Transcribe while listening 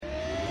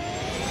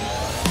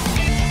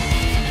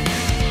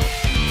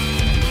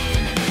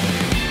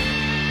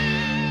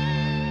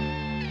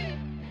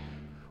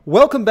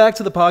Welcome back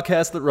to the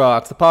podcast that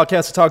rocks, the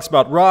podcast that talks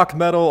about rock,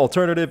 metal,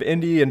 alternative,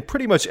 indie, and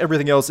pretty much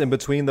everything else in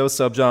between those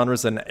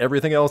subgenres and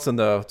everything else in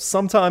the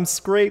sometimes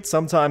great,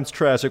 sometimes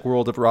tragic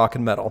world of rock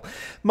and metal.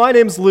 My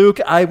name's Luke.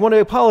 I want to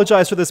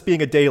apologize for this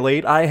being a day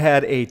late. I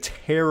had a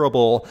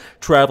terrible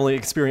traveling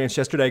experience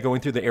yesterday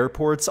going through the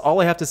airports. All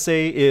I have to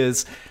say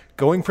is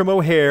going from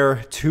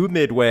O'Hare to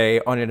Midway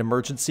on an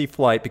emergency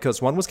flight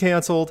because one was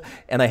canceled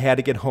and I had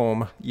to get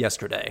home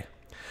yesterday.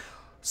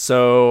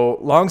 So,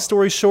 long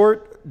story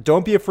short,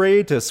 don't be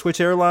afraid to switch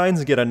airlines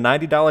and get a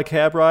 $90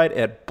 cab ride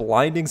at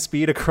blinding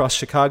speed across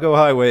Chicago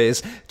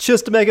highways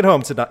just to make it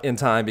home in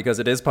time, because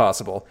it is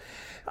possible.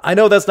 I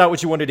know that's not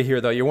what you wanted to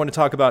hear, though. You want to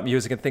talk about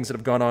music and things that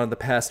have gone on in the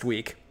past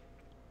week.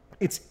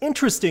 It's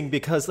interesting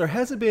because there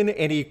hasn't been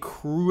any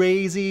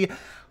crazy,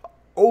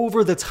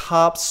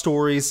 over-the-top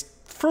stories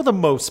for the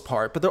most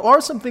part, but there are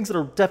some things that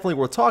are definitely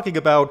worth talking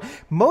about,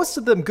 most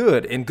of them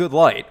good, in good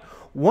light.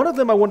 One of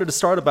them I wanted to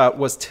start about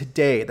was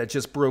today that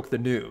just broke the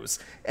news.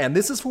 And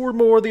this is for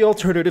more the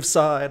alternative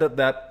side of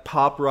that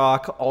pop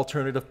rock,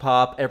 alternative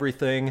pop,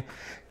 everything.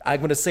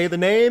 I'm going to say the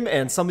name,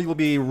 and some people will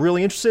be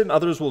really interested, and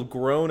others will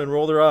groan and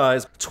roll their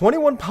eyes.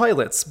 21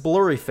 Pilots'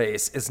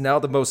 Blurryface is now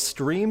the most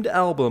streamed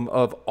album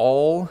of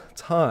all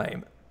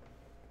time.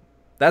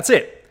 That's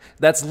it.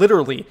 That's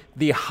literally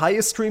the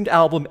highest streamed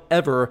album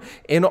ever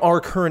in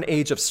our current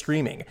age of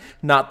streaming.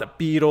 Not the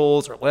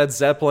Beatles or Led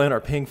Zeppelin or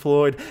Pink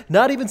Floyd,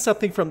 not even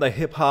something from the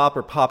hip-hop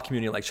or pop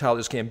community like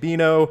Childish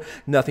Gambino,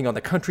 nothing on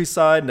the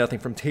countryside, nothing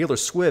from Taylor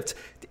Swift.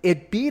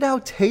 It beat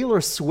out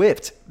Taylor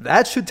Swift.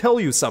 That should tell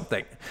you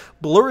something.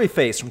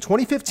 Blurryface from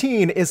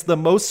 2015 is the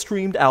most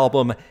streamed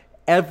album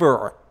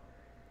ever.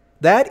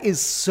 That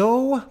is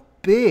so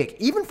big.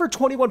 Even for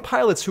 21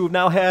 Pilots, who have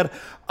now had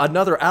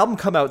another album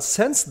come out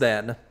since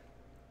then,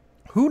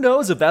 who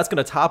knows if that's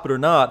going to top it or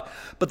not,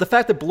 but the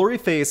fact that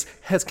Blurryface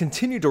has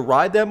continued to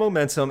ride that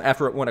momentum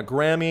after it won a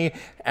Grammy,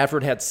 after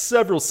it had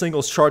several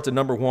singles charts at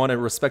number one in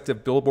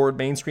respective Billboard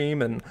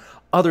mainstream and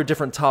other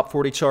different top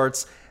 40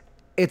 charts,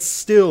 it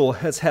still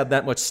has had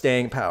that much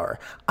staying power.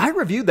 I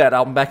reviewed that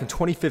album back in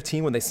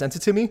 2015 when they sent it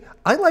to me.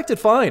 I liked it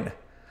fine.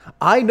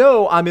 I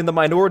know I'm in the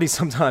minority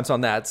sometimes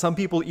on that. Some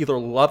people either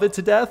love it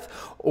to death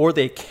or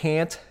they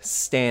can't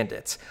stand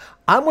it.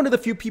 I'm one of the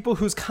few people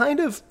who's kind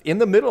of in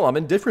the middle. I'm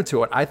indifferent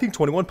to it. I think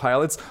 21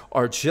 Pilots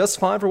are just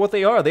fine for what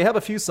they are. They have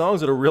a few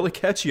songs that are really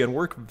catchy and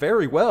work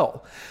very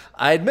well.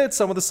 I admit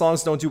some of the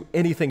songs don't do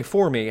anything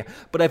for me,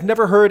 but I've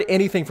never heard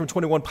anything from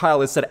 21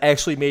 Pilots that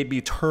actually made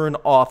me turn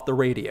off the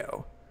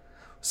radio.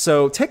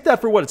 So take that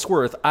for what it's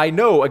worth. I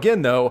know,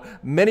 again though,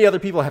 many other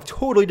people have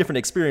totally different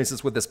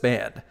experiences with this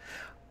band.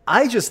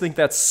 I just think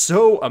that's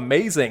so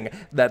amazing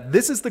that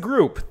this is the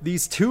group,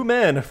 these two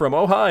men from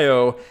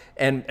Ohio,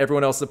 and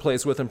everyone else that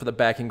plays with them for the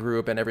backing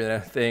group and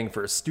everything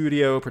for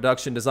studio,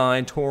 production,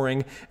 design,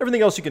 touring,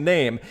 everything else you can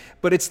name.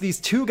 But it's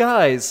these two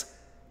guys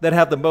that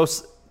have the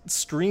most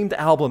streamed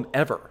album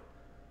ever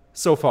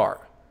so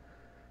far.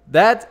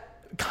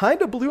 That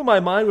kind of blew my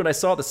mind when I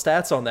saw the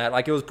stats on that.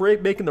 Like, it was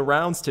making the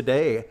rounds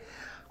today.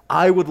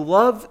 I would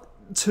love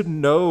to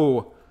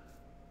know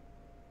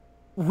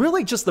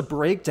really just the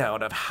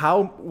breakdown of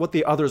what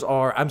the others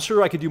are. I'm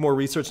sure I could do more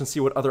research and see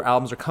what other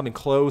albums are coming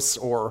close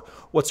or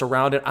what's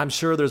around it. I'm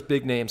sure there's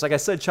big names. Like I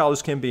said,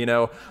 Childish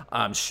Gambino.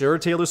 I'm sure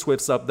Taylor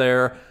Swift's up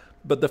there.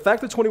 But the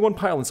fact that 21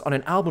 Pilots on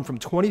an album from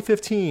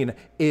 2015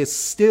 is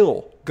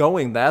still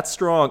going that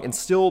strong and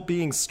still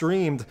being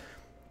streamed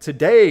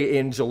today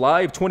in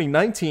July of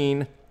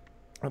 2019,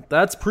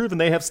 that's proven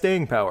they have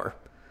staying power.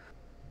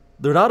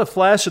 They're not a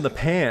flash in the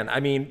pan.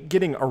 I mean,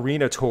 getting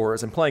arena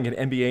tours and playing in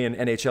NBA and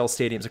NHL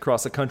stadiums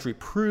across the country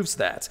proves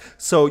that.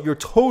 So you're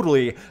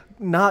totally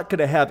not going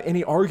to have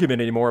any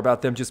argument anymore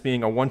about them just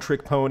being a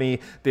one-trick pony.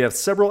 They have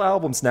several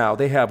albums now.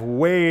 They have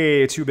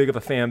way too big of a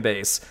fan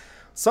base.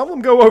 Some of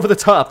them go over the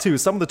top, too.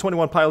 Some of the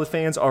 21 Pilot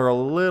fans are a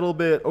little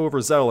bit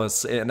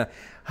overzealous in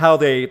how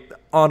they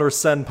honor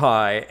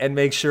Senpai and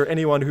make sure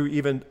anyone who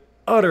even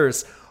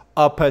utters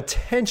a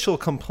potential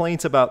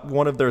complaint about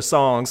one of their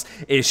songs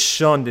is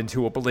shunned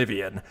into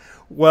oblivion.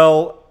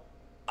 Well,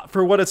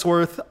 for what it's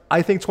worth,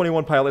 I think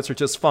 21 Pilots are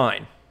just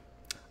fine.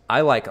 I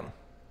like them.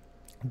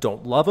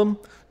 Don't love them.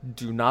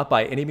 Do not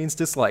by any means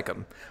dislike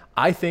them.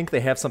 I think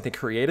they have something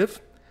creative.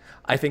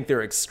 I think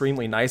they're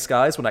extremely nice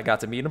guys. When I got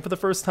to meet them for the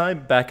first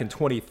time back in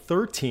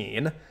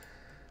 2013,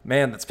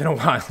 man, that's been a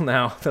while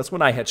now. That's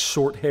when I had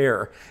short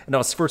hair and I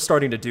was first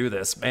starting to do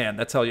this. Man,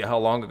 that tells you how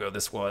long ago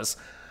this was.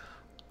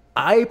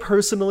 I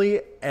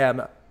personally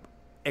am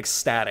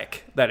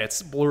ecstatic that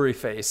it's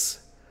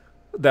Blurryface.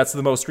 That's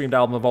the most streamed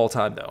album of all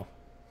time, though.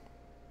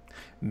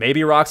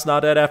 Maybe Rock's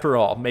not dead after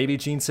all. Maybe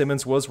Gene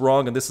Simmons was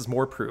wrong and this is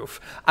more proof.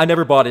 I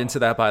never bought into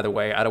that, by the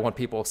way. I don't want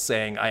people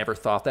saying I ever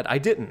thought that. I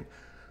didn't.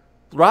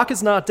 Rock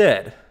is not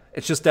dead.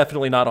 It's just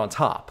definitely not on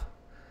top.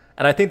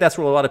 And I think that's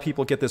where a lot of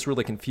people get this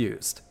really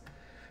confused.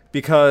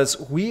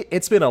 Because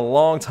it's been a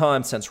long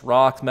time since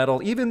rock,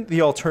 metal, even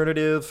the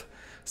alternative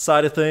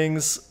side of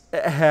things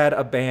had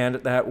a band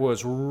that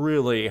was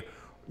really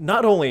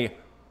not only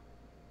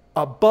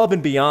above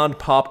and beyond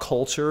pop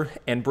culture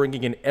and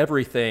bringing in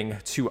everything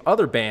to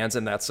other bands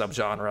in that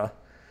subgenre.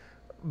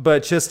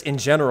 But just in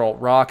general,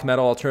 rock,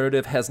 metal,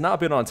 alternative has not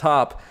been on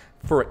top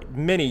for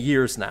many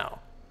years now.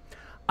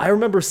 I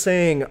remember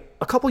saying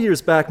a couple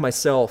years back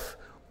myself,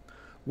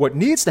 what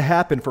needs to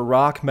happen for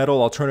rock,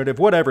 metal, alternative,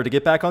 whatever, to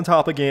get back on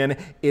top again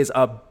is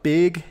a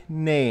big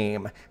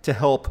name to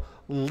help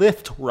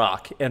lift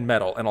rock and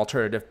metal and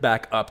alternative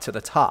back up to the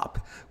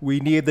top. We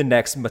need the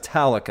next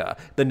Metallica,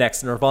 the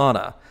next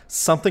Nirvana,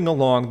 something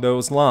along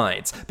those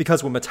lines.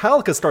 Because when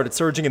Metallica started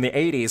surging in the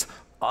 80s,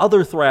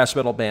 other thrash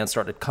metal bands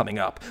started coming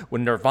up.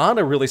 When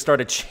Nirvana really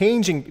started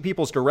changing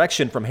people's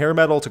direction from hair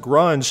metal to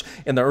grunge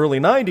in the early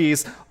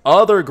 90s,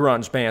 other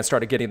grunge bands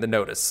started getting the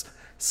notice.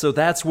 So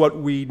that's what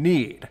we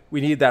need. We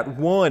need that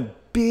one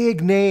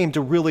big name to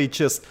really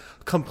just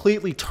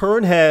completely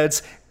turn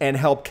heads and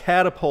help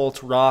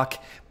catapult rock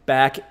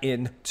back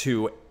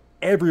into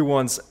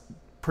everyone's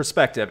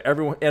perspective.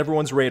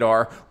 Everyone's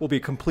radar will be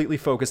completely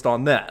focused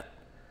on that.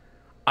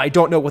 I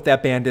don't know what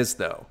that band is,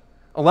 though.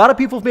 A lot of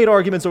people have made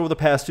arguments over the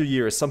past 2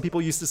 years. Some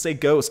people used to say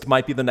Ghost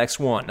might be the next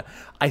one.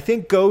 I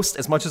think Ghost,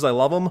 as much as I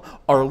love them,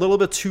 are a little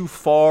bit too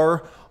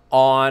far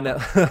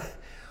on...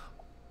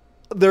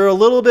 They're a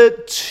little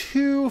bit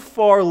too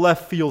far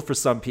left field for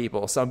some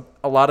people.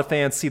 A lot of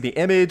fans see the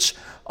image.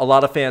 A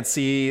lot of fans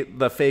see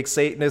the fake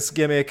Satanist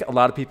gimmick. A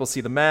lot of people see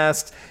the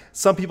masks.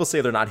 Some people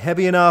say they're not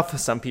heavy enough.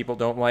 Some people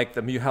don't like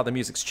how the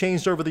music's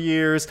changed over the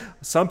years.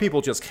 Some people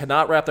just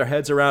cannot wrap their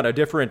heads around a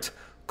different,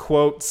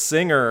 quote,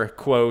 singer,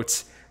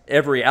 quote,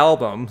 every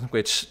album,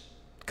 which,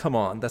 come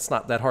on, that's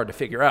not that hard to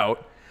figure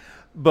out.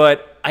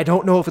 But I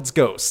don't know if it's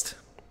Ghost.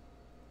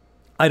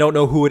 I don't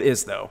know who it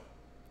is, though.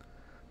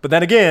 But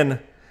then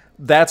again...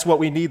 That's what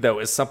we need, though,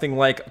 is something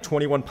like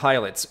 21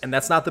 Pilots. And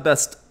that's not the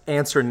best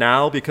answer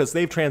now because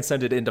they've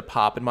transcended into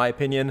pop, in my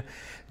opinion,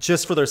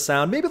 just for their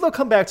sound. Maybe they'll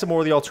come back to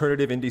more of the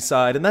alternative indie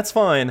side, and that's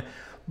fine.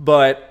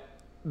 But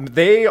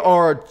they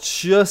are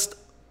just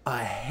a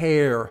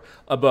hair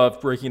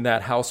above breaking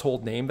that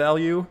household name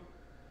value.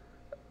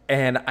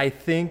 And I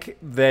think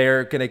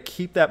they're going to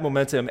keep that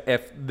momentum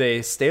if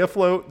they stay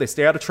afloat, they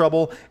stay out of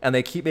trouble, and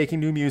they keep making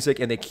new music,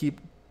 and they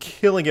keep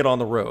killing it on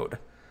the road.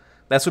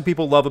 That's what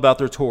people love about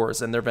their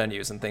tours and their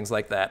venues and things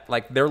like that.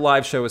 Like, their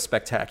live show is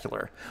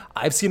spectacular.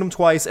 I've seen them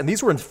twice, and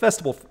these were in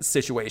festival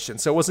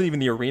situations, so it wasn't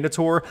even the arena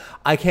tour.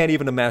 I can't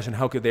even imagine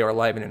how good they are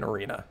live in an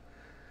arena.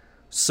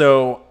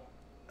 So,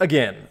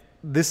 again,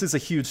 this is a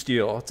huge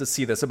deal to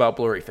see this about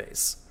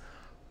Blurryface.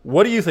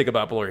 What do you think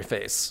about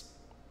Blurryface?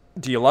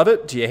 Do you love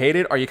it? Do you hate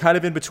it? Are you kind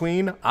of in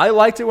between? I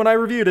liked it when I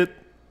reviewed it.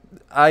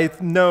 I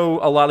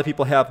know a lot of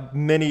people have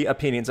many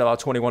opinions about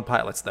 21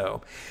 Pilots,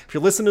 though. If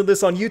you're listening to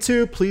this on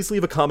YouTube, please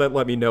leave a comment.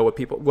 Let me know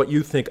what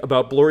you think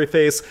about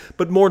Blurryface,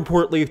 but more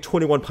importantly,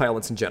 21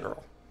 Pilots in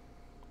general.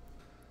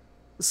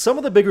 Some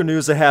of the bigger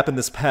news that happened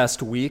this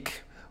past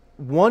week.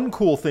 One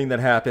cool thing that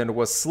happened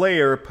was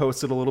Slayer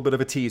posted a little bit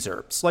of a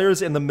teaser.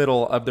 Slayer's in the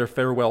middle of their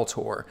farewell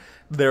tour.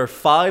 Their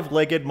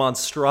 5-legged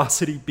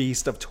monstrosity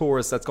beast of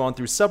tours that's gone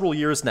through several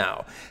years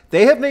now.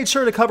 They have made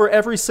sure to cover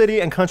every city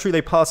and country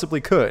they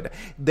possibly could.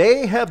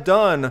 They have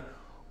done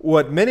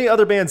what many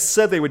other bands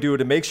said they would do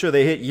to make sure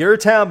they hit your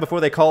town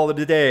before they call it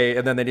a day,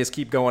 and then they just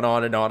keep going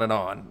on and on and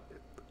on,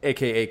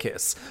 aka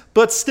Kiss.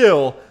 But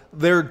still,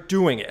 they're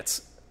doing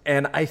it.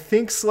 And I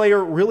think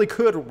Slayer really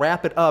could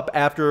wrap it up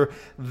after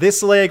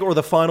this leg or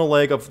the final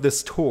leg of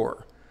this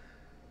tour.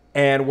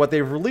 And what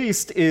they've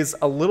released is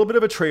a little bit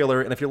of a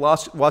trailer. And if you're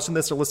watching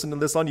this or listening to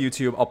this on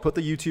YouTube, I'll put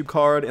the YouTube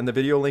card and the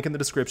video link in the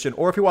description.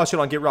 Or if you watch it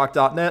on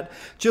GetRock.net,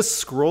 just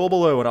scroll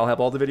below and I'll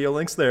have all the video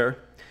links there.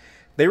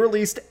 They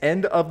released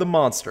End of the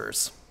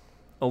Monsters.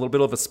 A little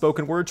bit of a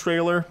spoken word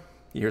trailer.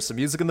 You hear some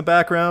music in the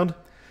background.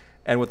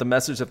 And with the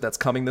message that's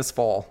coming this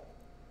fall.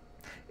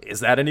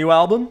 Is that a new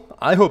album?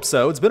 I hope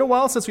so. It's been a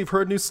while since we've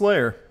heard new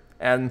Slayer.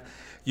 And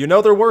you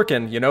know they're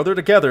working. You know they're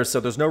together, so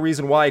there's no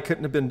reason why it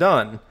couldn't have been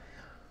done.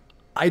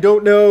 I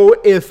don't know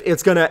if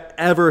it's going to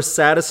ever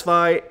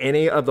satisfy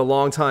any of the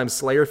longtime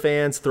Slayer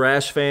fans,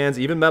 thrash fans,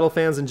 even metal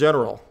fans in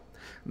general.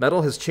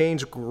 Metal has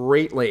changed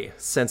greatly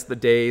since the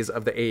days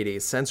of the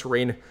 80s, since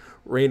Rain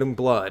in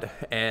Blood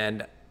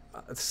and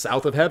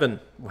South of Heaven,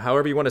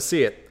 however you want to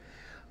see it.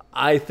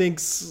 I think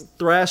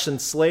thrash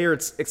and Slayer,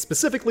 it's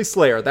specifically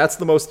Slayer, that's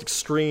the most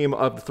extreme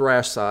of the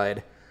thrash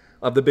side,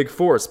 of the big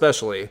four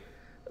especially,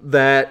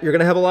 that you're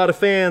going to have a lot of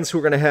fans who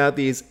are going to have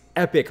these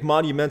epic,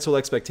 monumental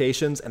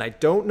expectations, and I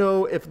don't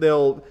know if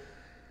they'll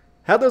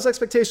have those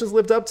expectations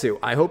lived up to.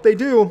 I hope they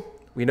do.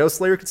 We know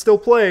Slayer can still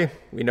play.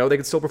 We know they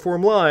can still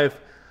perform live.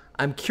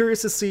 I'm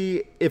curious to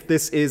see if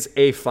this is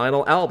a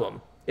final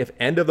album, if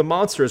End of the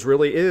Monsters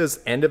really is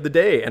end of the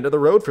day, end of the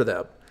road for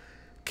them.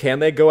 Can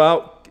they go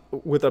out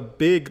with a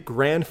big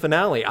grand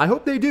finale? I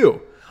hope they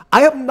do.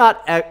 I'm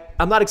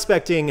not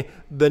expecting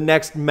the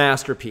next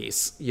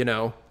masterpiece, you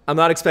know. I'm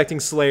not expecting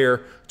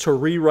Slayer to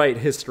rewrite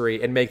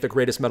history and make the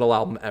greatest metal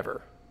album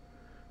ever.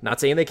 Not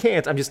saying they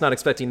can't, I'm just not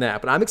expecting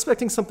that, but I'm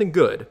expecting something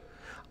good.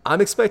 I'm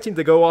expecting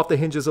to go off the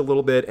hinges a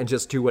little bit and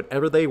just do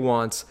whatever they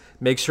want,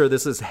 make sure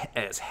this is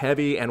as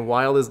heavy and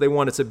wild as they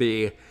want it to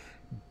be,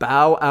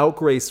 bow out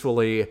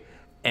gracefully,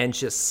 and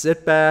just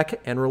sit back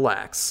and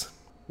relax.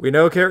 We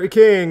know Kerry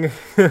King.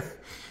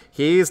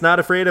 He's not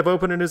afraid of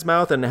opening his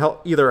mouth and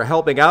either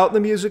helping out in the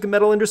music and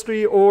metal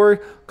industry or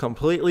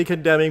completely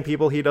condemning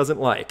people he doesn't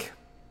like.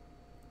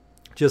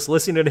 Just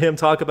listening to him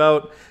talk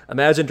about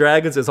Imagine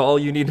Dragons is all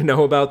you need to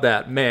know about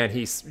that. Man,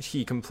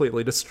 he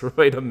completely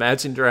destroyed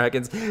Imagine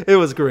Dragons. It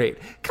was great.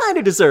 Kind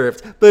of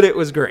deserved, but it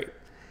was great.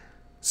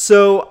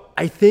 So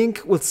I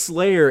think with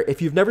Slayer,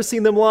 if you've never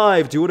seen them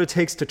live, do what it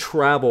takes to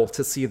travel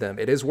to see them.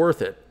 It is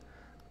worth it.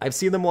 I've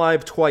seen them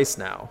live twice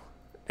now,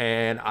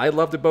 and I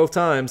loved it both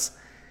times.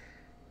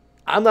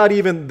 I'm not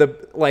even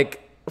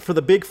for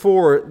the big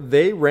four,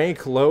 they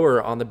rank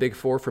lower on the big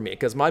four for me,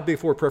 because my big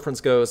four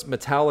preference goes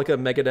Metallica,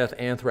 Megadeth,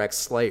 Anthrax,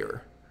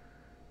 Slayer.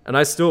 And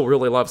I still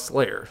really love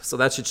Slayer, so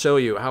that should show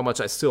you how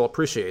much I still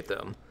appreciate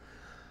them.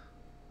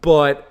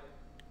 But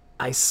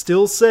I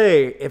still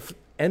say, if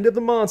End of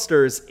the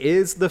Monsters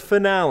is the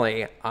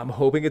finale, I'm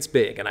hoping it's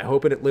big, and I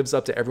hope it lives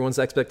up to everyone's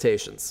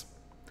expectations.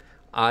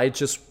 I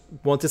just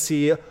want to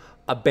see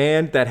a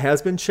band that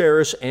has been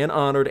cherished and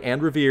honored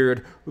and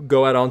revered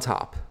go out on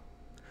top.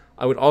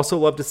 I would also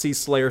love to see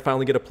Slayer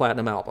finally get a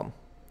platinum album.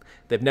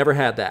 They've never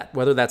had that.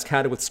 Whether that's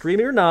counted with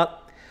streaming or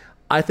not,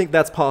 I think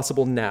that's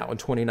possible now in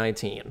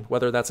 2019.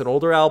 Whether that's an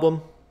older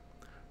album,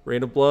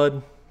 Reign of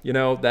Blood,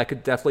 that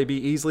could definitely be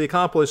easily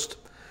accomplished.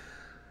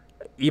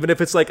 Even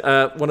if it's like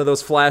one of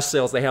those flash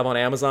sales they have on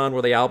Amazon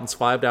where the album's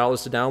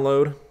 $5 to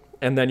download,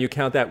 and then you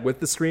count that with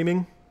the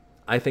streaming,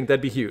 I think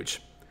that'd be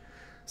huge.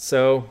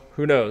 So,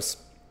 who knows?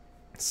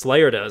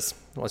 Slayer does.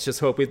 Let's just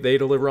hope they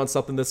deliver on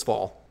something this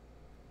fall.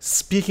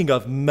 Speaking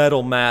of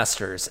metal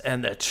masters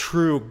and the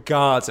true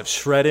gods of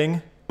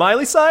shredding,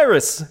 Miley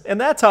Cyrus and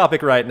that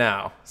topic right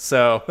now.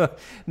 So,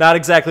 not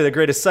exactly the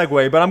greatest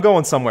segue, but I'm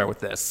going somewhere with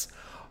this.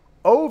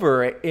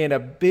 Over in a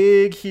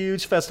big,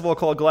 huge festival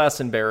called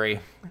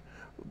Glastonbury,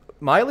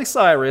 Miley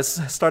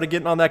Cyrus started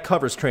getting on that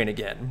covers train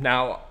again.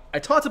 Now, I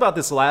talked about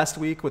this last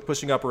week with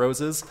Pushing Up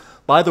Roses.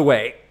 By the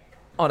way,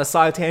 on a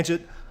side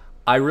tangent,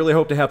 I really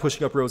hope to have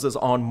Pushing Up Roses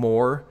on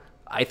more.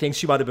 I think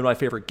she might have been my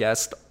favorite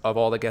guest of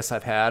all the guests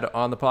I've had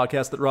on the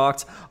podcast that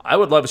rocked. I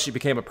would love if she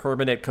became a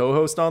permanent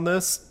co-host on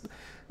this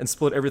and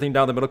split everything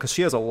down the middle, because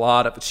she is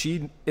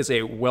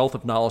a wealth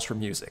of knowledge from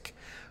music.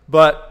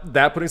 But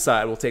that putting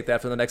aside, we'll take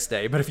that for the next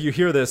day. But if you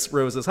hear this,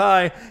 Roses,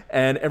 hi,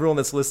 and everyone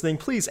that's listening,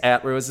 please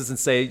at Roses and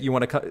say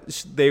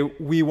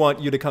we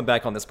want you to come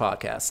back on this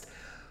podcast.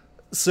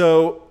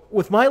 So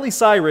with Miley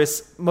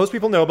Cyrus, most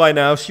people know by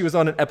now she was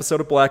on an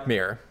episode of Black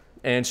Mirror.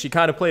 And she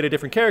kind of played a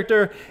different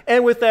character,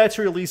 and with that,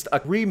 she released a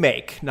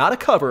remake, not a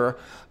cover,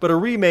 but a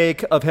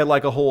remake of Head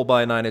Like a Hole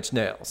by Nine Inch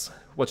Nails.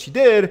 What she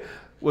did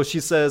was she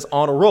says,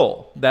 On a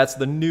Roll. That's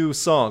the new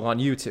song on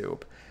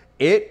YouTube.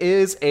 It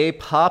is a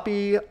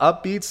poppy,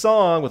 upbeat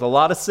song with a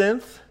lot of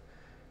synth,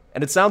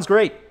 and it sounds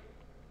great.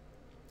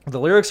 The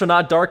lyrics are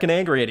not dark and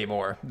angry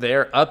anymore.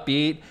 They're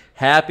upbeat,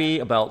 happy,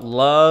 about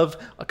love,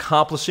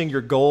 accomplishing your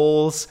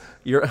goals,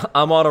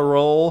 I'm on a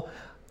roll,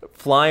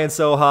 flying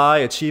so high,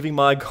 achieving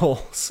my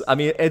goals. I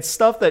mean, it's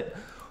stuff that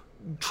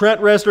Trent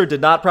Reznor did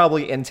not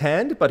probably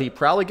intend, but he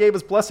probably gave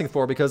his blessing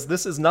for, because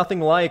this is nothing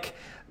like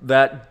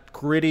that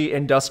gritty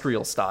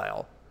industrial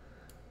style.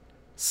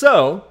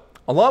 So,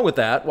 along with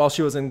that, while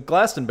she was in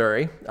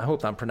Glastonbury, I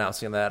hope I'm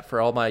pronouncing that for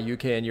all my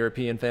UK and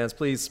European fans,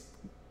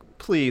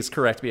 please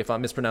correct me if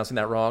I'm mispronouncing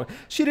that wrong,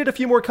 she did a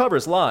few more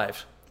covers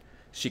live.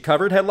 She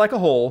covered Head Like a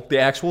Hole, the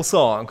actual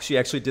song. She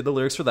actually did the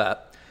lyrics for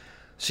that.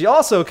 She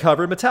also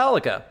covered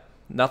Metallica,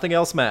 Nothing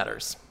Else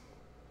Matters.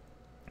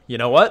 You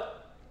know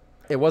what?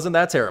 It wasn't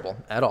that terrible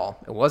at all.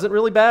 It wasn't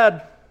really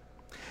bad.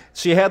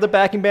 She had the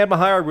backing band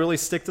behind her really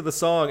stick to the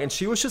song, and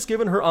she was just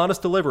giving her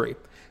honest delivery.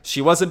 She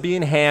wasn't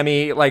being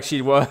hammy like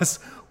she was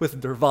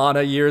with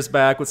Nirvana years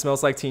back with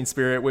Smells Like Teen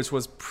Spirit, which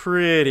was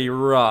pretty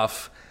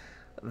rough.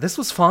 This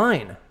was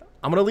fine.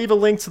 I'm going to leave a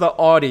link to the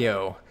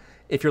audio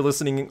if you're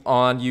listening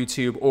on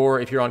YouTube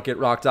or if you're on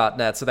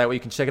GetRock.net, so that way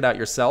you can check it out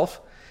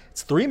yourself.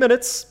 It's 3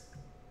 minutes,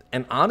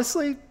 and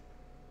honestly,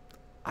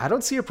 I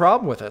don't see a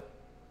problem with it.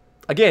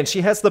 Again,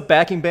 she has the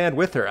backing band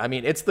with her. I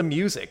mean, it's the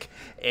music.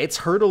 It's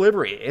her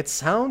delivery. It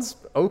sounds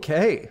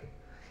okay.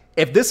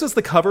 If this was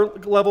the cover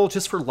level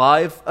just for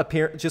live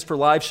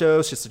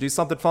shows, just to do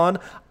something fun,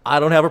 I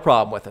don't have a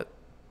problem with it.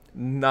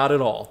 Not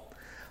at all.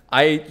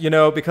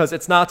 Because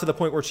it's not to the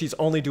point where she's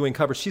only doing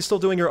covers. She's still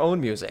doing her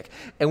own music.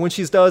 And when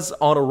she does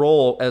On a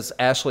Roll as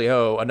Ashley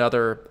O,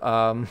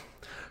 another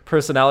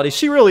personality,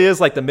 she really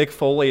is like the Mick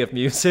Foley of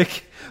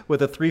music with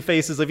the three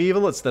faces of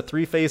evil. It's the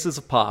three faces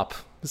of pop.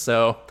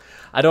 So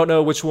I don't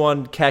know which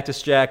one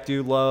Cactus Jack,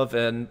 Dude Love,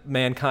 and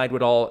Mankind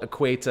would all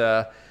equate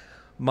to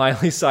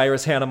Miley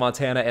Cyrus, Hannah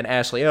Montana, and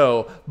Ashley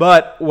O,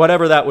 but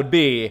whatever that would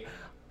be,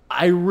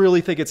 I really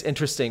think it's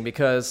interesting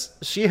because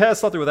she has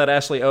something with that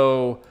Ashley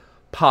O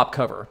pop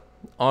cover.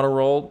 On a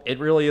Roll, it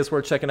really is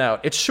worth checking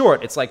out. It's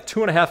short. It's like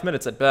 2.5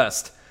 minutes at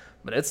best,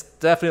 but it's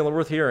definitely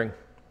worth hearing.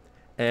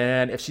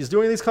 And if she's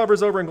doing these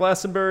covers over in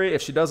Glastonbury,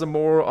 if she does them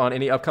more on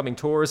any upcoming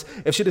tours,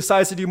 if she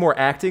decides to do more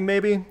acting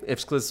maybe,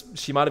 because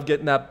she might have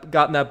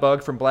gotten that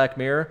bug from Black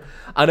Mirror.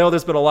 I know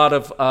there's been a lot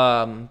of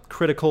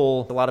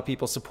a lot of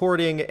people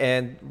supporting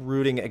and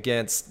rooting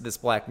against this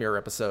Black Mirror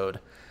episode,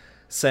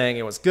 saying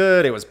it was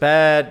good, it was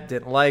bad,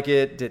 didn't like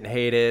it, didn't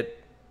hate it.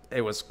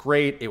 It was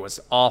great. It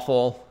was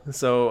awful.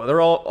 So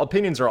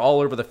opinions are all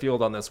over the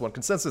field on this one.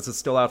 Consensus is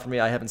still out for me.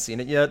 I haven't seen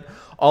it yet.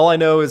 All I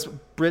know is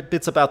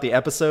bits about the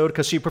episode,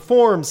 because she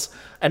performs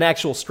an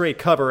actual straight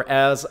cover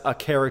as a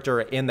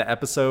character in the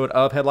episode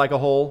of Head Like a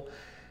Hole,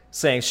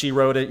 saying she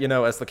wrote it,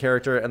 as the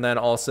character. And then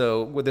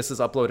also this is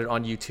uploaded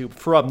on YouTube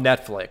from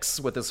Netflix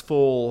with this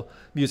full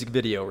music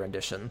video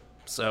rendition.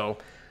 So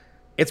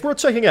it's worth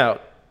checking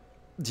out.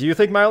 Do you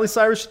think Miley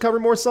Cyrus should cover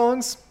more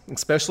songs,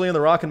 especially in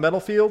the rock and metal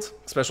field,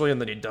 especially in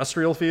the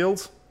industrial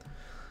field?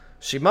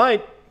 She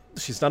might.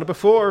 She's done it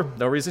before.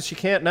 No reason she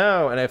can't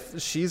now. And if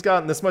she's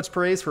gotten this much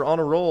praise for On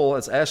a Roll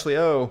as Ashley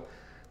O,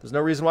 there's no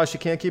reason why she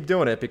can't keep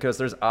doing it, because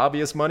there's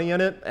obvious money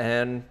in it.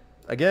 And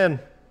again,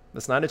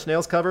 this Nine Inch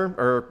Nails cover,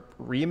 or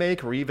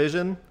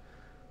revision,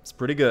 it's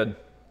pretty good.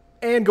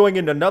 And going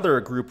into another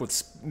group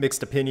with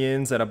mixed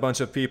opinions and a bunch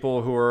of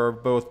people who are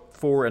both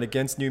for and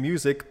against new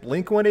music,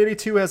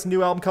 Blink-182 has a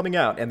new album coming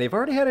out, and they've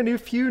already had a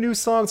few new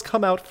songs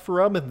come out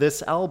from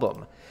this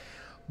album.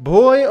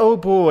 Boy, oh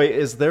boy,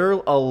 is there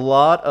a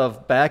lot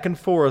of back and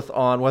forth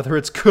on whether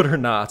it's good or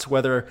not,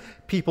 whether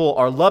people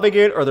are loving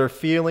it or they're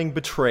feeling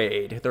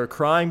betrayed. They're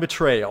crying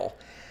betrayal.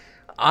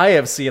 I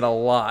have seen a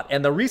lot,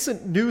 and the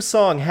recent new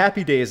song,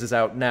 Happy Days, is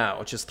out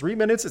now. It's just 3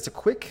 minutes. It's a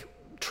quick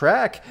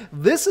track.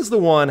 This is the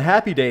one,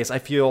 Happy Days, I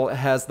feel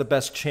has the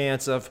best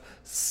chance of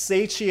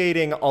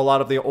satiating a lot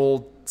of the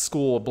old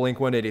school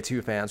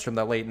Blink-182 fans from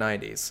the late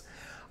 90s.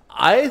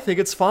 I think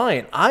it's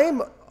fine.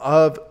 I'm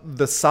of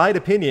the side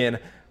opinion,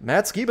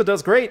 Matt Skiba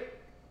does great.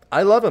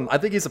 I love him. I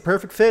think he's a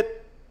perfect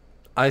fit.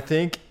 I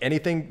think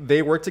anything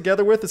they work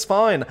together with is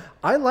fine.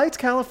 I liked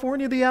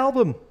California, the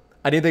album.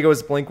 I didn't think it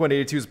was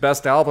Blink-182's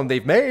best album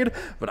they've made,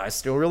 but I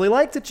still really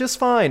liked it just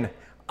fine.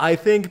 I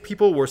think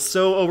people were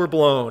so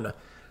overblown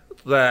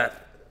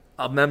that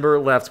a member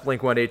left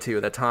Blink-182,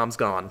 that Tom's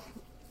gone.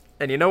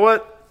 And you know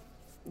what?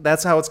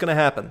 That's how it's going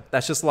to happen.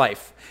 That's just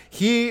life.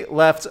 He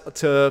left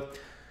to...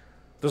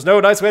 There's no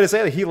nice way to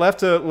say it. He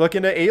left to look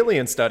into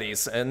alien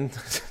studies. And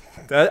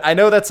I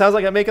know that sounds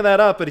like I'm making that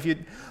up, but you'll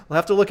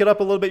have to look it up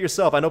a little bit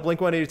yourself. I know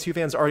Blink-182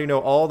 fans already know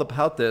all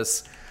about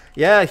this.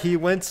 Yeah, he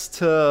went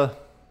to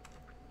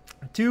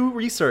do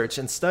research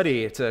and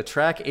study to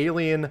track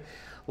alien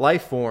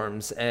life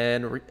forms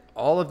and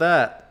all of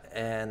that.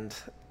 And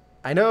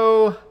I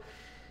know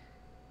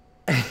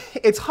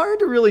it's hard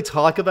to really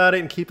talk about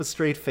it and keep a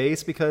straight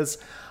face, because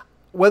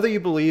whether you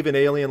believe in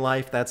alien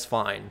life, that's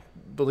fine.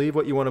 Believe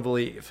what you want to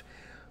believe.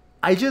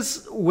 I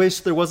just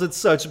wish there wasn't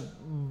such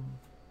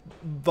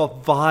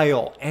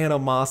vile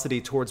animosity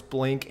towards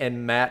Blink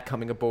and Matt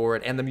coming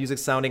aboard and the music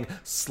sounding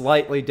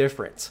slightly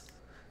different.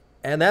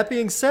 And that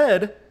being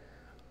said,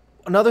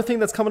 another thing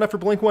that's coming up for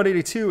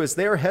Blink-182 is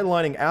they're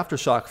headlining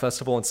Aftershock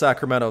Festival in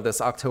Sacramento this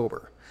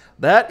October.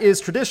 That is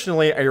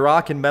traditionally a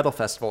rock and metal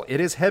festival. It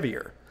is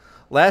heavier.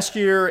 Last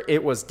year,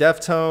 it was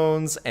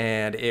Deftones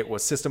and it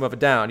was System of a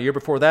Down. The year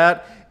before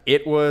that,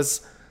 it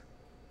was...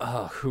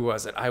 who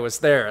was it? I was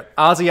there.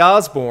 Ozzy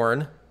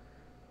Osbourne.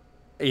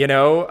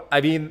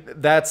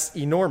 That's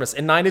enormous.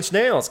 And Nine Inch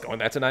Nails, going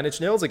back to Nine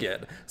Inch Nails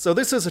again. So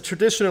this is a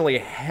traditionally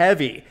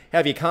heavy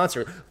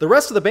concert. The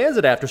rest of the bands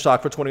at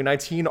Aftershock for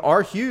 2019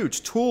 are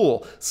huge.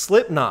 Tool,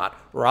 Slipknot,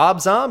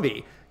 Rob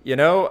Zombie.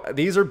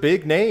 These are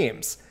big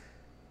names.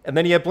 And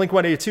then you have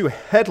Blink-182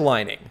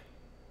 headlining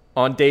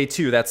on day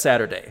 2, that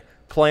Saturday,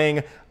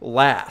 playing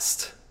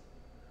last.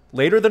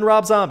 Later than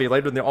Rob Zombie,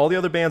 later than all the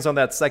other bands on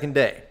that second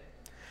day.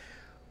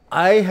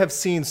 I have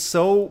seen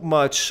so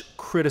much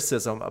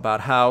criticism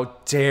about how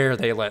dare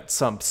they let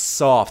some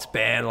soft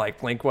band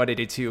like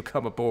Blink-182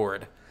 come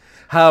aboard.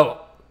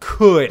 How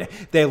could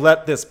they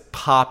let this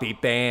poppy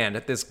band,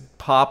 this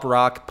pop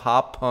rock,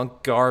 pop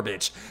punk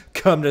garbage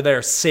come to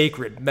their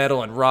sacred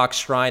metal and rock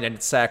shrine in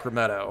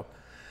Sacramento?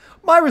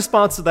 My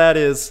response to that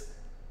is,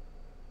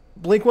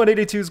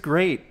 Blink-182 is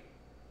great.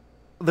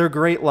 They're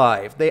great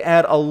live. They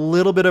add a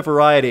little bit of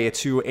variety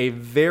to a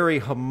very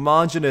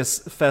homogenous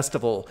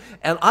festival.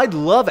 And I'd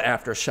love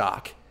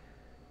Aftershock.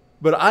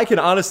 But I can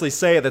honestly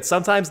say that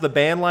sometimes the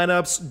band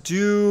lineups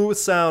do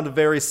sound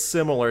very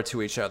similar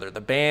to each other. The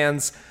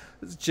bands,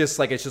 it's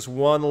just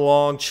one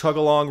long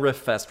chug-along riff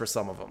fest for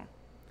some of them.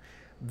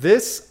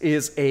 This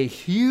is a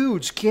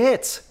huge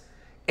get.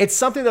 It's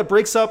something that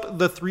breaks up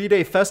the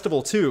 3-day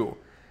festival too.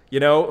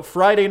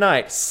 Friday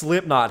night,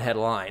 Slipknot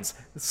headlines.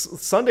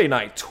 Sunday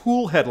night,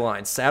 Tool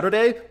headlines.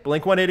 Saturday,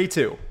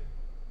 Blink-182.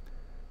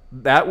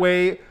 That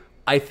way,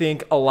 I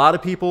think a lot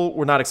of people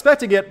were not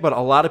expecting it, but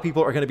a lot of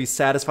people are going to be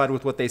satisfied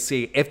with what they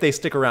see if they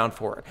stick around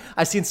for it.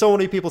 I've seen so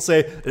many people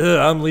say,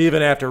 I'm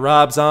leaving after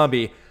Rob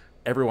Zombie.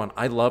 Everyone,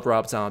 I love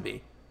Rob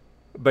Zombie.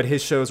 But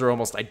his shows are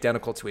almost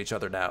identical to each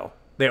other now.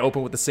 They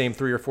open with the same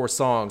 3 or 4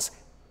 songs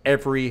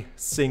every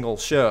single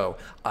show.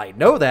 I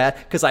know that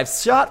because I've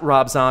shot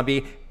Rob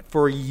Zombie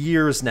for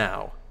years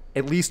now,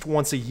 at least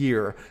once a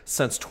year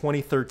since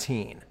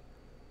 2013.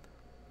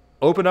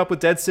 Open up with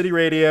Dead City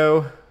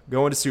Radio,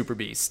 go into Super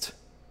Beast,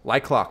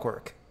 like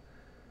clockwork.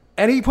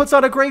 And he puts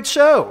on a great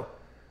show.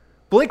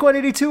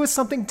 Blink-182 is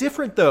something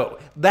different, though.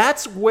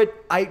 That's what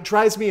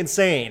drives me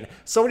insane.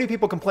 So many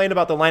people complain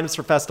about the lineups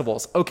for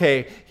festivals.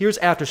 Okay, here's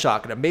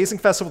Aftershock, an amazing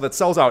festival that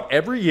sells out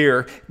every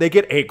year. They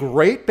get a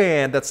great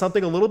band that's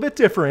something a little bit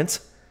different,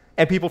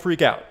 and people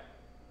freak out.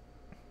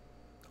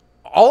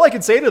 All I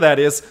can say to that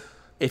is,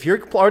 if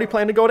you're already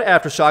planning to go to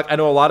Aftershock, I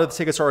know a lot of the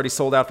tickets are already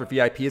sold out for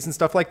VIPs and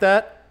stuff like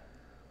that.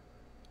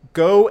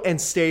 Go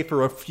and stay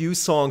for a few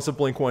songs of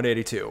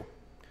Blink-182.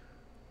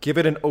 Give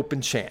it an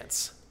open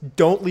chance.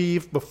 Don't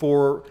leave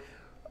before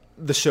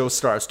the show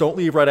starts. Don't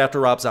leave right after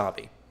Rob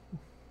Zombie.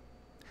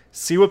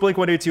 See what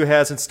Blink-182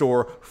 has in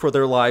store for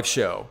their live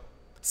show.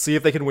 See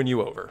if they can win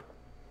you over.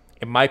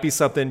 It might be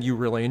something you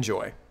really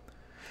enjoy.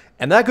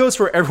 And that goes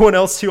for everyone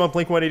else, too, on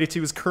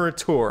Blink-182's current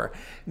tour.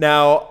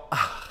 Now,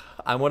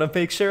 I want to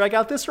make sure I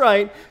got this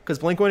right, because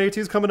Blink-182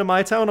 is coming to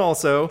my town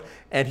also,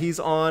 and he's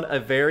on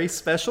a very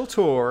special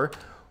tour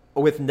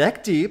with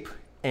Neck Deep.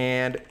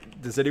 And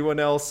does anyone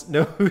else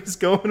know who he's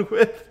going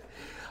with?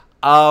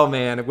 Oh,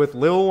 man, with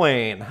Lil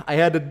Wayne. I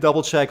had to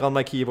double check on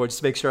my keyboard just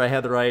to make sure I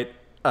had the right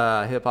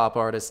hip-hop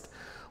artist.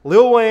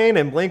 Lil Wayne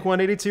and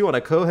Blink-182 on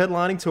a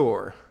co-headlining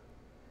tour.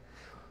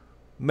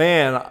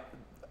 Man,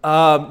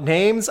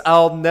 names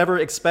I'll never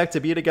expect to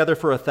be together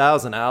for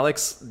 1,000,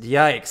 Alex.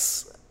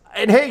 Yikes.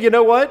 And hey, you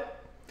know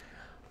what?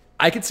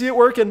 I can see it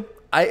working.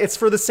 It's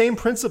for the same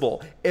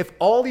principle. If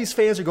all these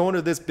fans are going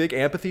to this big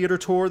amphitheater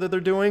tour that they're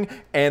doing,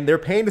 and they're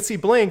paying to see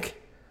Blink,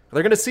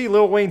 they're going to see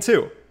Lil Wayne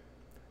too.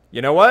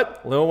 You know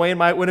what? Lil Wayne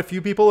might win a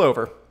few people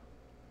over.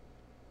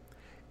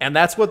 And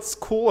that's what's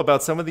cool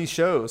about some of these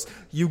shows.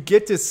 You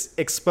get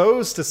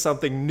exposed to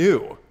something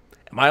new.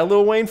 Am I a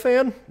Lil Wayne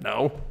fan?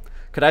 No.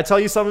 Could I tell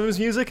you some of his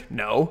music?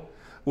 No.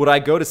 Would I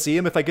go to see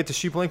him if I get to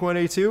shoot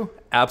Blink-182?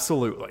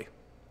 Absolutely.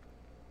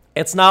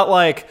 It's not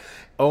like,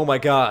 oh my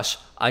gosh,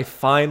 I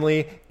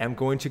finally am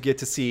going to get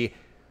to see,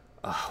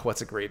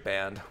 what's a great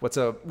band? What's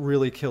a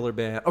really killer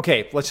band?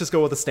 Okay, let's just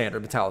go with the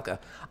standard, Metallica.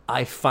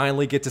 I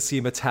finally get to see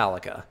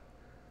Metallica.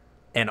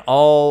 And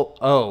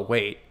oh,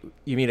 wait,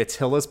 you mean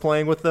Attila's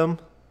playing with them?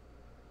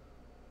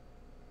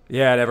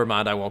 Yeah, never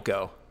mind, I won't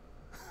go.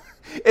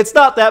 It's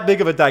not that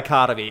big of a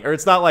dichotomy, or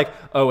it's not like,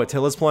 oh,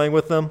 Attila's playing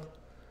with them?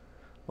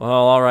 Well,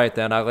 all right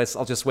then,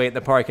 I'll just wait in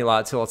the parking lot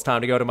until it's time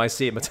to go to my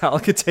seat.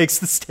 Metallica takes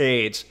the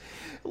stage.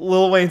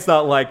 Lil Wayne's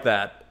not like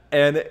that.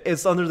 And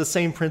it's under the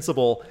same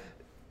principle.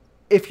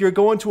 If you're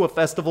going to a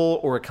festival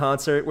or a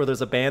concert where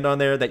there's a band on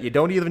there that you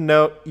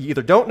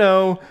either don't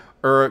know,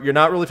 or you're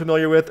not really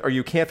familiar with, or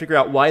you can't figure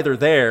out why they're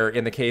there,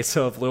 in the case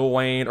of Lil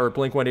Wayne or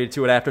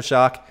Blink-182 at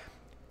Aftershock,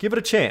 give it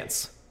a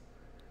chance.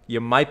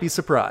 You might be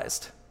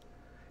surprised.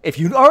 If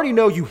you already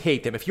know you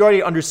hate them, if you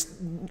already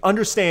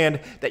understand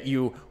that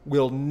you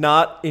will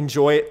not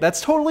enjoy it,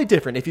 that's totally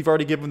different if you've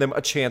already given them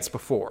a chance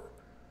before.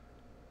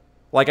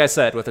 Like I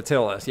said with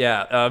Attila,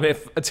 yeah,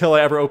 if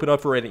Attila ever opened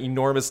up for an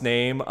enormous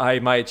name, I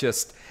might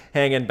just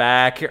hang in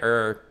back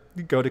or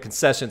go to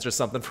concessions or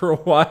something for a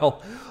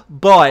while.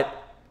 But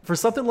for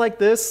something like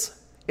this,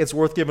 it's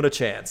worth giving a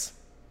chance.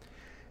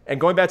 And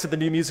going back to the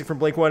new music from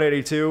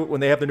Blink-182, when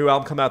they have the new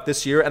album come out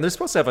this year, and they're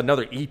supposed to have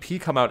another EP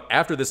come out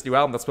after this new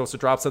album that's supposed to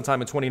drop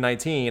sometime in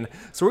 2019,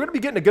 so we're going to be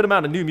getting a good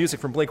amount of new music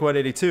from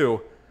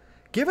Blink-182.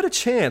 Give it a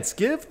chance.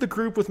 Give the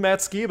group with Matt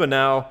Skiba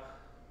now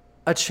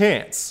a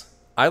chance.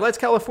 I liked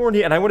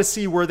California, and I want to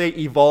see where they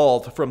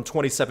evolved from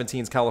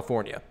 2017's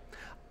California.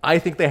 I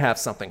think they have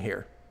something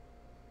here.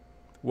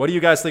 What do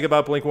you guys think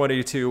about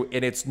Blink-182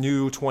 in its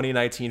new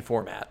 2019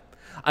 format?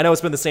 I know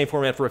it's been the same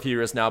format for a few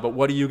years now, but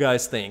what do you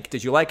guys think?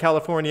 Did you like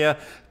California?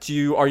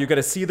 Are you going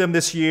to see them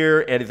this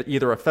year at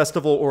either a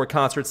festival or a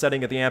concert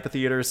setting at the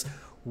amphitheaters?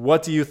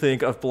 What do you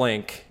think of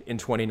Blink in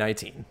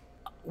 2019?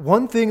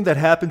 One thing that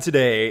happened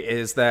today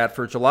is that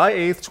for July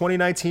 8th,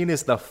 2019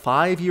 is the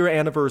 5-year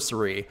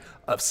anniversary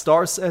of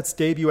Starset's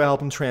debut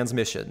album,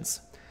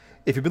 Transmissions.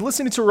 If you've been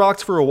listening to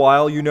Rocked for a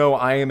while, you know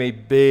I am a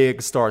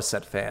big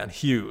Starset fan.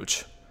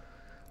 Huge.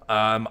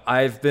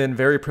 I've been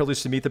very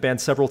privileged to meet the band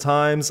several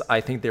times.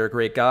 I think they're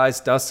great guys.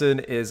 Dustin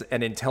is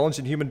an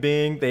intelligent human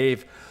being.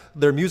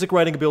 Their music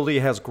writing ability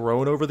has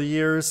grown over the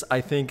years.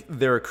 I think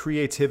their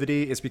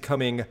creativity is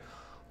becoming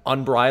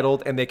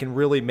unbridled, and they can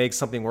really make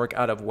something work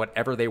out of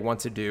whatever they want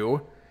to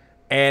do.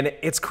 And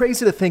it's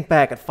crazy to think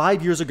back at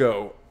 5 years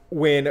ago,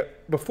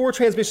 before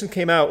Transmissions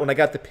came out, when I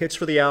got the pitch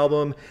for the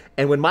album,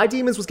 and when My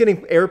Demons was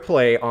getting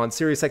airplay on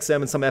Sirius XM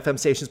and some FM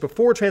stations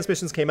before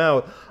Transmissions came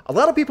out, a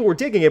lot of people were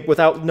digging it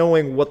without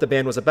knowing what the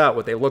band was about,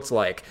 what they looked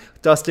like.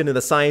 Dustin in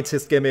the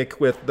scientist gimmick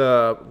with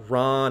the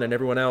Ron and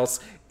everyone else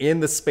in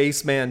the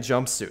spaceman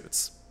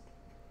jumpsuits.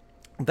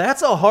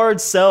 That's a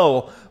hard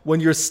sell when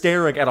you're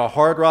staring at a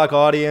hard rock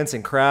audience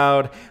and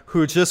crowd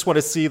who just want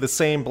to see the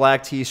same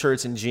black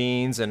t-shirts and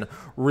jeans and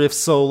riff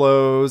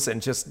solos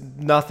and just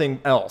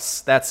nothing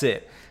else. That's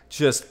it.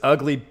 just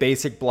ugly,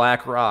 basic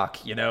black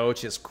rock, you know,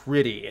 just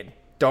gritty and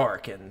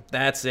dark, and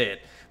that's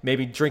it.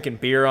 Maybe drinking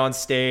beer on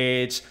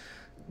stage,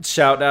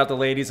 shouting out the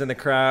ladies in the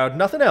crowd,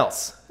 nothing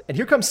else. And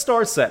here comes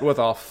Starset with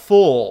a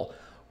full,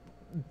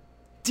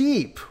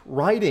 deep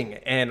writing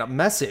and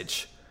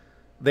message.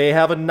 They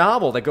have a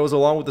novel that goes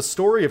along with the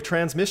story of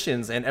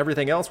Transmissions and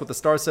everything else with the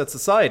Starset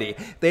Society.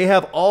 They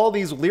have all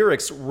these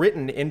lyrics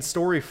written in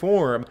story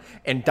form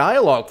and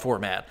dialogue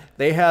format.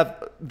 They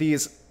have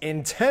these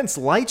intense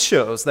light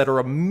shows that are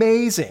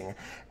amazing.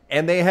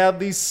 And they have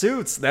these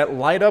suits that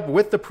light up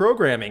with the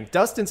programming.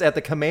 Dustin's at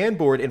the command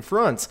board in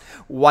front,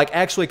 like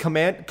actually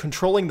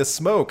controlling the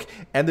smoke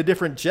and the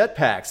different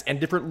jetpacks and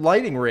different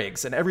lighting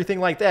rigs and everything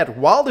like that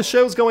while the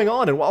show's going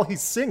on and while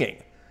he's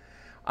singing.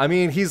 I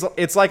mean,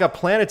 it's like a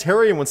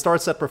planetarium when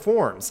Starset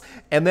performs.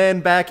 And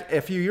then back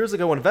a few years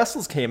ago when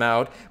Vessels came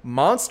out,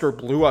 Monster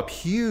blew up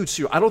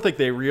huge. I don't think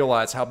they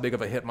realized how big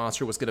of a hit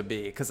Monster was going to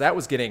be, because that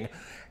was getting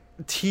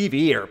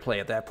TV airplay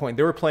at that point.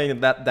 They were playing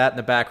that in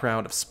the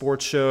background of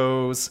sports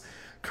shows,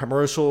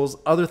 commercials,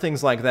 other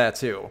things like that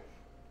too.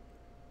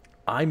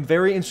 I'm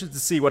very interested to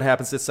see what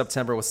happens this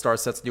September with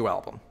Starset's new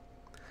album.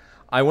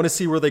 I want to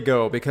see where they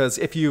go, because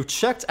if you've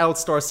checked out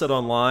Starset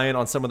online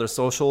on some of their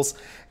socials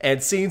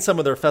and seen some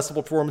of their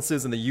festival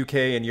performances in the UK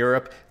and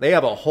Europe, they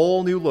have a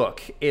whole new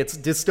look. It's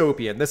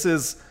dystopian. This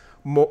is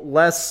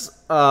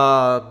less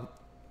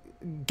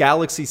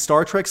Galaxy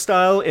Star Trek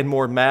style and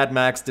more Mad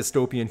Max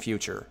dystopian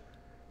future.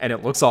 And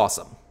it looks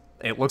awesome.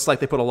 It looks like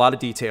they put a lot of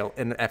detail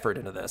and effort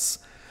into this.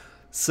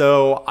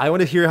 So I want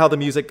to hear how the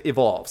music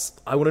evolves.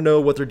 I want to know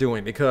what they're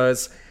doing,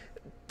 because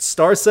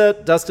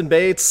Starset, Dustin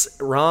Bates,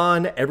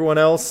 Ron, everyone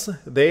else,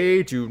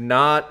 they do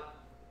not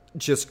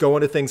just go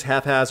into things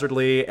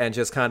haphazardly and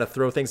just kind of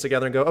throw things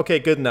together and go, okay,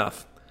 good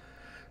enough.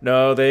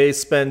 No, they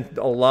spend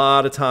a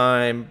lot of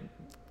time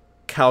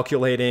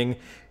calculating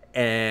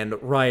and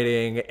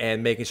writing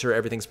and making sure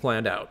everything's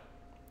planned out.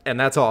 And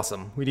that's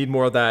awesome. We need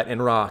more of that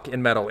in rock,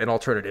 in metal, in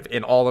alternative,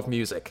 in all of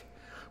music.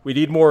 We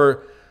need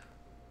more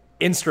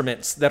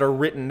instruments that are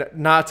written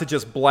not to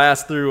just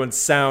blast through and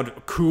sound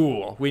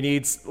cool. We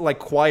need like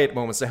quiet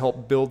moments to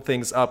help build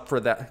things up for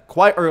that.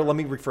 Let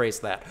me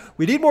rephrase that.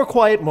 We need more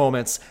quiet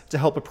moments to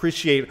help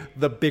appreciate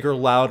the bigger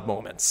loud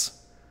moments.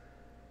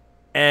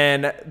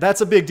 And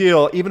that's a big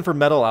deal even for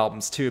metal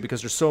albums too,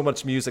 because there's so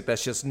much music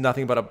that's just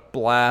nothing but a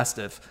blast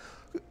of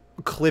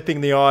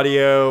clipping the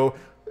audio,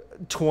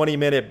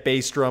 20-minute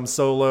bass drum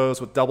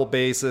solos with double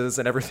basses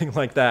and everything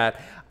like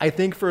that. I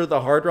think for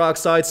the hard rock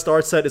side,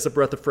 Starset is a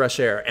breath of fresh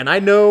air. And I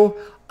know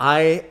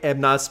I am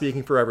not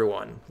speaking for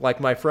everyone. Like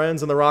my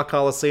friends in the Rock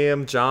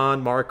Coliseum,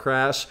 John, Mark,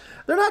 Crash,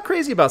 they're not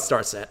crazy about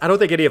Starset. I don't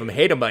think any of them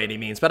hate them by any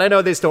means, but I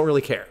know they just don't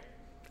really care.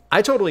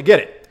 I totally get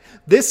it.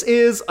 This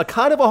is a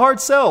kind of a hard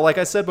sell, like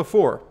I said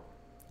before.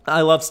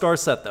 I love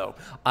Starset, though.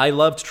 I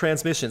loved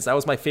Transmissions. That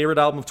was my favorite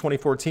album of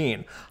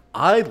 2014.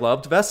 I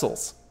loved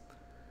Vessels.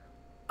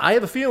 I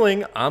have a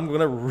feeling I'm going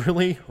to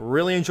really,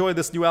 really enjoy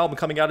this new album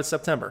coming out in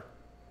September.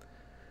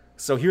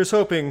 So here's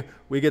hoping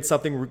we get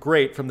something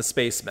great from the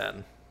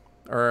Spacemen.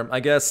 Or I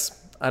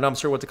guess, I'm not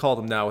sure what to call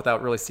them now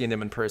without really seeing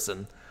them in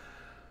person.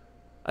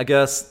 I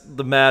guess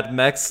the Mad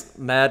Max,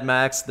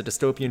 the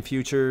dystopian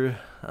future,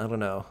 I don't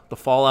know. The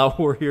Fallout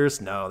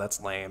Warriors? No, that's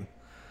lame.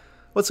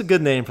 What's a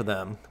good name for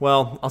them?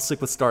 Well, I'll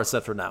stick with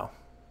Starset for now.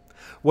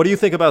 What do you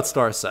think about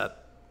Starset?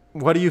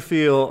 What do you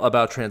feel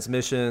about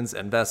Transmissions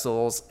and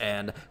Vessels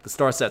and the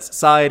Starset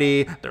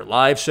Society, their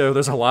live show?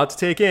 There's a lot to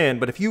take in,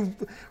 but if you've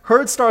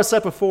heard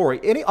Starset before,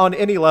 on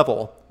any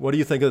level, what do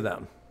you think of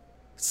them?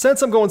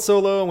 Since I'm going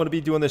solo, I'm going to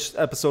be doing this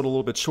episode a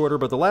little bit shorter,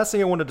 but the last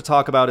thing I wanted to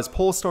talk about is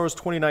Polestar's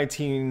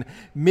 2019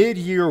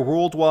 mid-year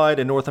worldwide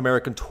and North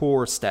American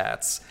tour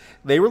stats.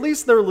 They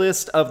released their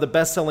list of the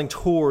best-selling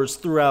tours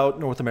throughout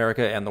North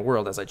America and the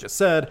world, as I just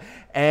said,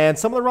 and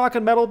some of the rock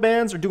and metal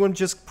bands are doing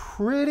just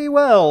pretty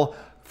well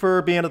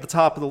for being at the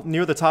top of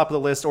near the top of the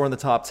list or in the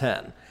top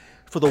 10.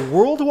 For the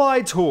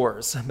worldwide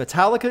tours,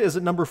 Metallica is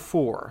at number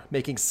 4,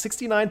 making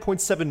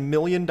 $69.7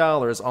 million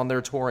on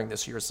their touring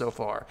this year so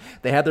far.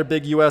 They had their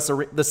big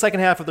the second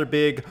half of their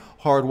big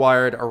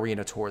Hardwired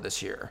Arena tour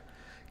this year.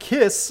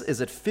 Kiss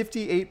is at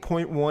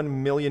 $58.1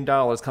 million,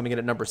 coming in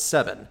at number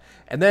 7.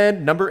 And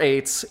then number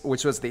 8,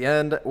 which was the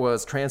end,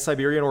 was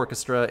Trans-Siberian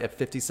Orchestra at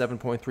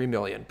 $57.3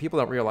 million. People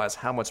don't realize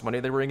how much money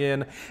they bring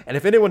in. And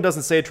if anyone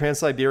doesn't say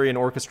Trans-Siberian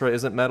Orchestra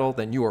isn't metal,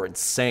 then you are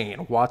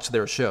insane. Watch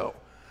their show.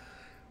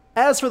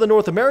 As for the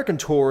North American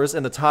tours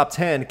in the top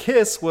 10,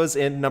 Kiss was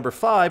in number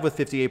 5 with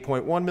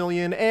 $58.1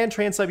 million, and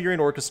Trans-Siberian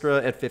Orchestra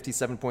at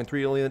 $57.3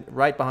 million,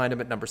 right behind him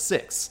at number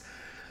 6.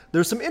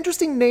 There's some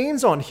interesting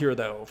names on here,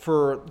 though,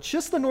 for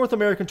just the North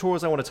American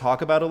tours I want to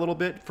talk about a little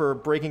bit for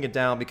breaking it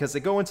down, because they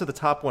go into the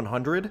top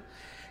 100.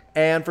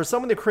 And for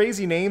some of the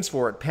crazy names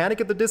for it, Panic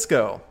at the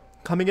Disco,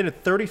 coming in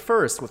at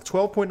 31st with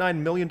 $12.9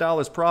 million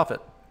profit.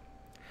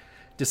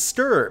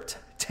 Disturbed,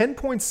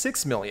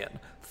 $10.6 million.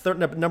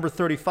 Number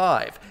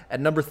 35. At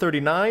number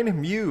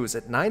 39, Muse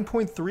at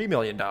 $9.3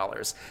 million.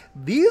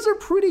 These are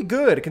pretty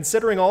good,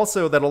 considering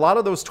also that a lot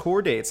of those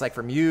tour dates, like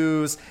for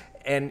Muse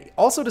And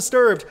also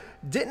Disturbed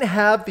didn't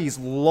have these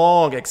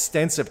long,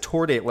 extensive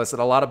tour date lists that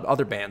a lot of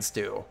other bands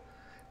do.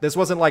 This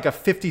wasn't like a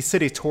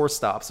 50-city tour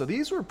stop, so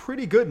these were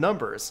pretty good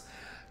numbers.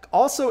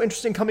 Also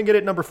interesting, coming in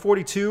at number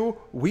 42,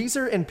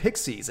 Weezer and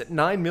Pixies at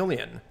 9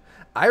 million.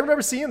 I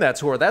remember seeing that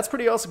tour. That's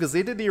pretty awesome because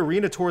they did the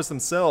arena tours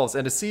themselves,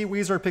 and to see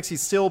Weezer and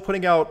Pixies still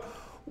putting out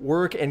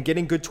work and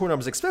getting good tour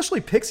numbers, especially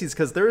Pixies,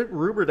 because they're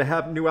rumored to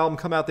have a new album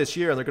come out this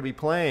year, and they're going to be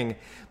playing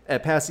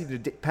at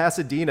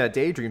Pasadena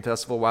Daydream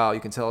Festival. Wow,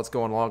 you can tell it's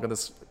going long on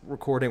this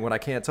recording when I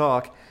can't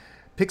talk.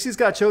 Pixies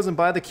got chosen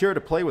by The Cure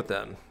to play with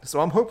them, so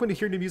I'm hoping to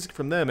hear new music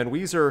from them. And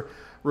Weezer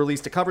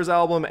released a covers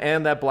album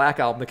and that Black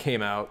album that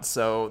came out,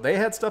 so they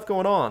had stuff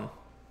going on.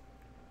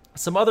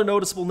 Some other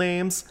noticeable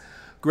names: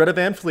 Greta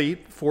Van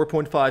Fleet,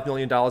 $4.5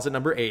 million at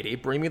number 80.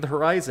 Bring Me the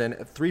Horizon,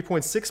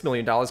 $3.6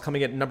 million,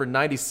 coming at number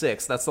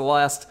 96. That's the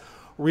last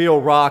real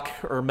rock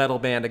or metal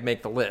band to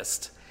make the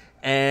list.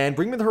 And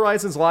Bring Me the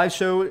Horizon's live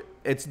show,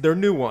 it's their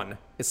new one,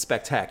 is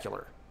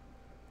spectacular.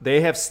 They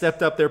have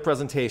stepped up their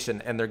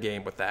presentation and their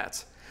game with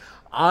that.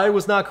 I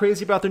was not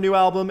crazy about their new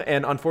album,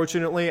 and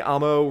unfortunately,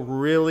 Amo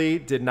really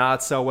did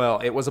not sell well.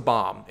 It was a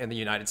bomb in the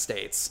United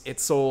States. It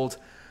sold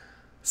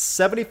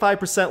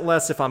 75%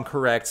 less, if I'm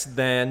correct,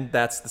 than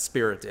That's the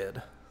Spirit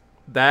did.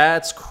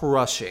 That's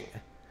crushing.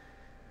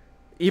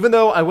 Even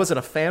though I wasn't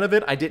a fan of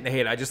it, I didn't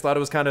hate it. I just thought it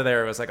was kind of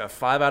there. It was like a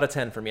 5 out of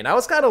 10 for me. And I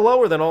was kind of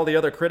lower than all the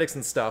other critics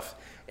and stuff.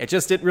 It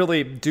just didn't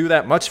really do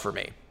that much for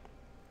me.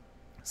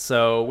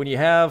 So when you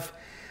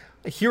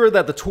hear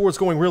that the tour is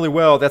going really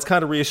well, that's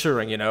kind of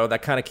reassuring, you know.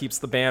 That kind of keeps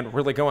the band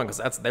really going because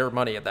that's their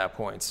money at that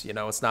point. You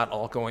know, it's not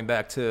all going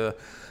back to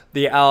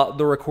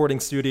the recording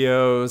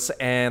studios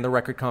and the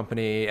record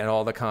company and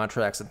all the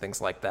contracts and things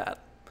like that.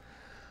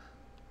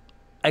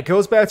 It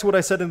goes back to what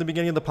I said in the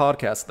beginning of the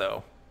podcast,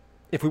 though.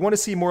 If we want to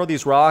see more of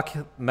these rock,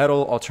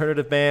 metal,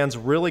 alternative bands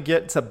really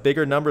get to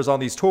bigger numbers on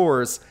these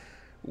tours,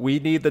 we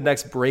need the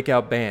next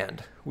breakout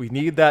band. We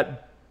need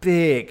that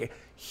big,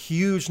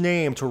 huge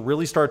name to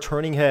really start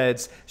turning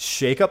heads,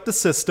 shake up the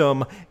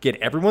system, get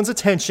everyone's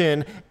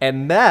attention,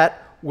 and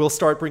that will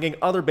start bringing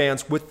other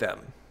bands with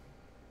them.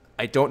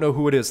 I don't know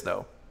who it is,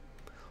 though.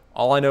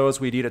 All I know is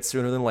we need it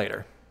sooner than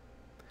later.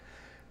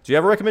 Do you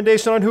have a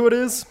recommendation on who it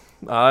is?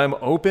 I'm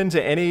open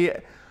to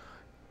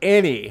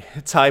any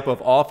type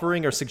of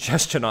offering or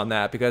suggestion on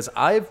that, because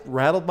I've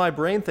rattled my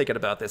brain thinking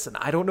about this, and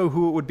I don't know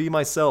who it would be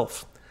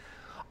myself.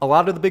 A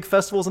lot of the big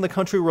festivals in the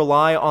country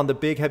rely on the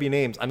big, heavy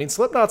names. I mean,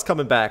 Slipknot's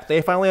coming back. They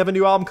finally have a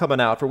new album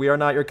coming out for We Are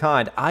Not Your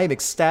Kind. I am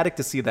ecstatic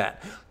to see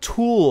that.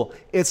 Tool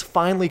is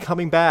finally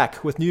coming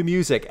back with new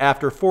music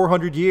after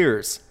 400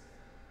 years.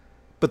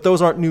 But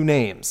those aren't new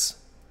names.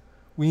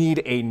 We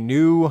need a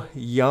new,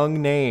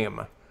 young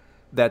name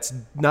that's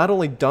not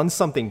only done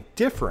something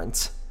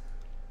different,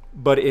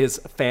 but is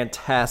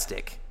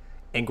fantastic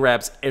and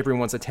grabs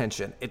everyone's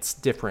attention. It's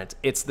different.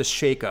 It's the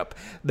shakeup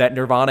that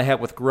Nirvana had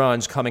with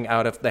grunge coming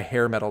out of the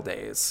hair metal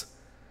days.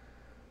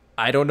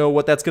 I don't know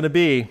what that's going to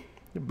be,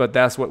 but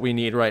that's what we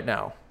need right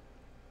now.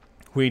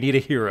 We need a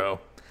hero,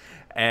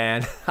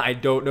 and I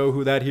don't know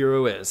who that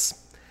hero is.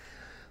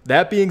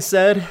 That being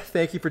said,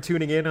 thank you for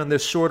tuning in on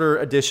this shorter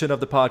edition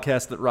of the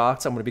Podcast That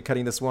Rocks. I'm going to be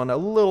cutting this one a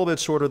little bit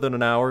shorter than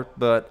an hour,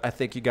 but I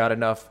think you got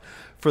enough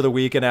for the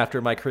weekend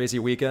after my crazy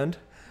weekend.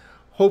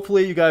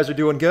 Hopefully you guys are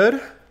doing good.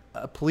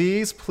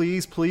 Please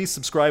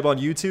subscribe on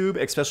YouTube,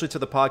 especially to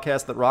the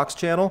Podcast That Rocks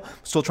channel. I'm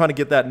still trying to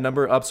get that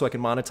number up so I can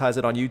monetize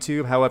it on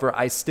YouTube. However,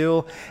 I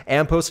still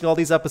am posting all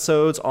these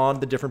episodes on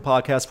the different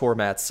podcast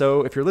formats.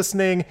 So if you're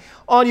listening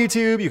on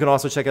YouTube, you can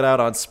also check it out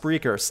on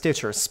Spreaker,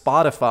 Stitcher,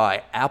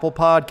 Spotify, Apple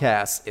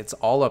Podcasts. It's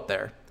all up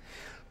there.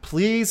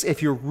 Please,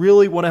 if you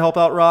really want to help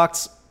out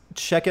Rocks,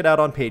 check it out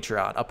on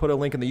Patreon. I'll put a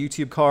link in the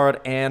YouTube card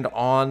and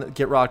on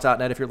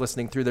GetRock.net if you're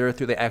listening through there,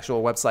 through the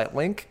actual website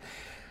link.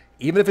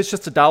 Even if it's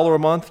just $1 a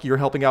month, you're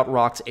helping out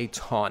Rocks a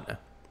ton.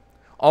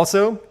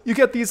 Also, you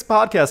get these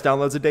podcast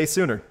downloads a day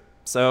sooner.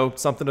 So,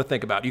 something to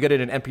think about. You get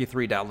it in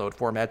MP3 download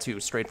format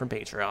too, straight from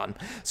Patreon.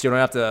 So you don't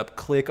have to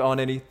click on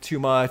any too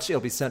much. It'll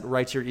be sent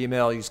right to your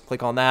email. You just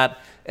click on that,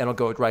 and it'll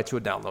go right to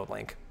a download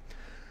link.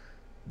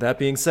 That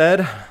being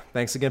said,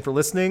 thanks again for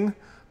listening.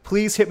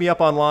 Please hit me up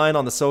online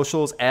on the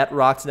socials at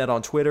RockToNet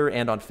on Twitter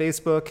and on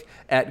Facebook,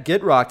 at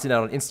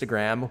GetRockToNet on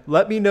Instagram.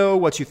 Let me know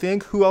what you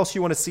think, who else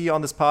you want to see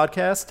on this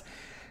podcast.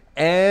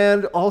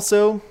 And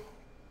also,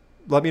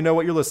 let me know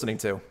what you're listening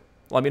to.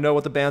 Let me know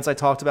what the bands I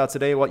talked about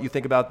today, what you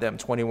think about them.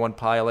 21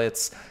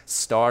 Pilots,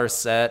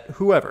 Starset,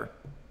 whoever.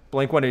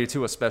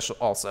 Blink-182 especially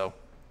also.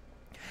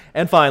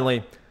 And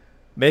finally,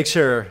 make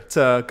sure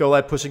to go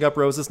let Pushing Up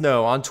Roses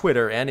know on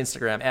Twitter and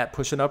Instagram at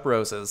Pushing Up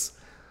Roses.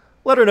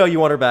 Let her know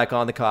you want her back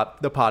on the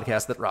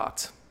podcast that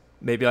rocked.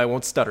 Maybe I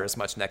won't stutter as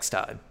much next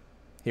time.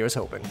 Here's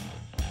hoping.